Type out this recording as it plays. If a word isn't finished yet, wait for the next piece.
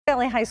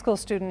Valley High School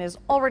student is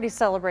already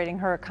celebrating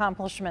her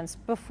accomplishments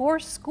before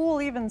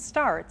school even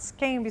starts.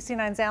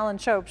 KMBC9's Alan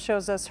Chope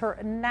shows us her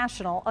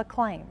national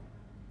acclaim.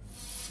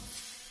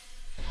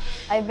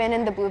 I've been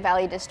in the Blue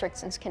Valley district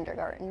since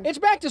kindergarten. It's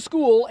back to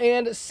school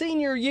and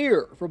senior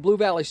year for Blue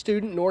Valley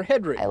student Nor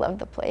Hedry. I love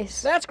the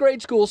place. That's grade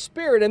school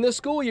spirit, and this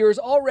school year is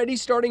already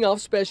starting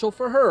off special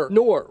for her.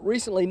 Nor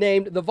recently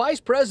named the vice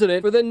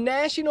president for the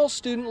National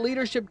Student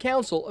Leadership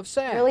Council of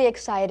SADD. Really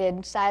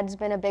excited. SADD's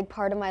been a big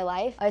part of my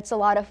life. It's a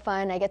lot of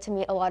fun. I get to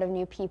meet a lot of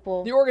new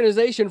people. The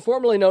organization,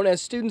 formerly known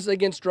as Students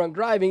Against Drunk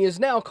Driving, is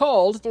now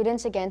called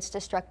Students Against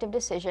Destructive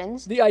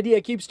Decisions. The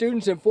idea keeps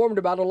students informed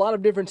about a lot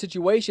of different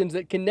situations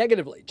that can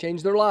negatively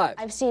change their lives.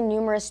 I've seen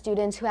numerous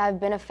students who have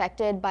been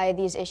affected by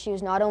these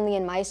issues, not only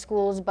in my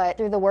schools, but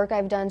through the work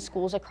I've done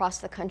schools across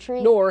the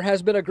country. Nor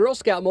has been a Girl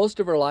Scout most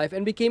of her life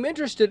and became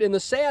interested in the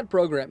SADD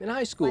program in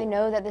high school. I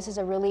know that this is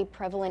a really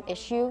prevalent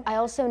issue. I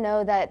also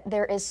know that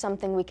there is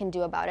something we can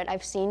do about it.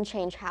 I've seen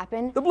change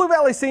happen. The Blue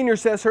Valley senior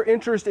says her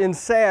interest in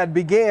SADD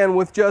began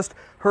with just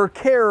her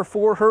care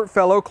for her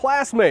fellow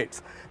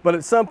classmates, but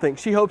it's something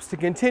she hopes to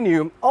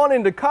continue on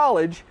into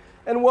college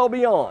and well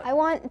beyond. I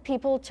want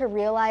people to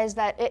realize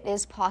that it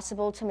is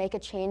possible to make a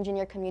change in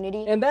your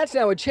community. And that's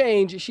now a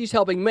change she's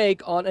helping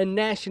make on a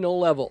national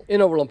level.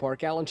 In Overland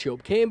Park, Alan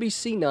Chope,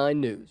 KMBC9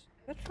 News.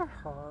 Good for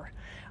her.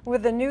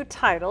 With a new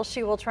title,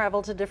 she will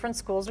travel to different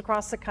schools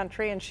across the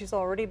country, and she's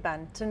already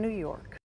been to New York.